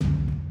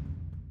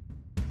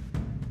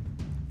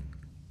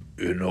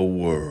In a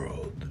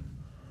world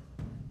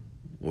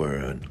where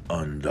an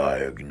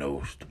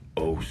undiagnosed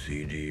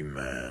OCD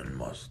man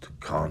must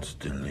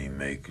constantly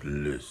make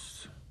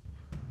lists,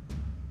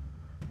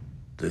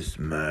 this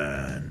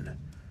man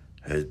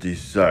has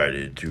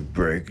decided to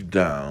break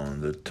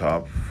down the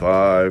top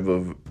 5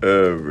 of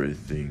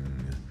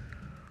everything,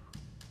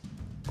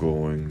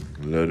 going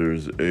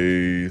letters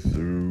A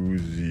through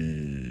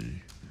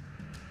Z.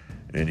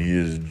 And he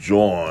is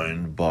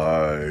joined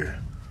by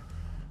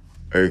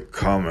a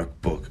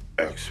comic book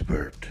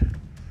expert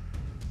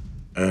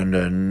and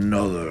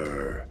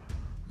another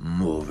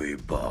movie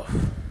buff.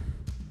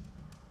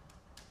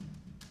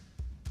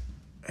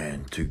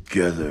 And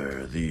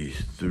together,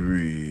 these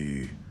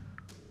 3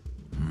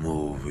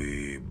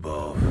 movie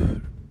buff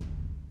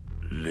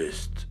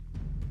list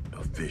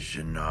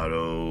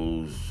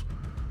aficionados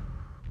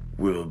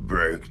will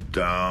break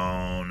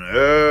down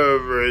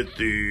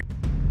everything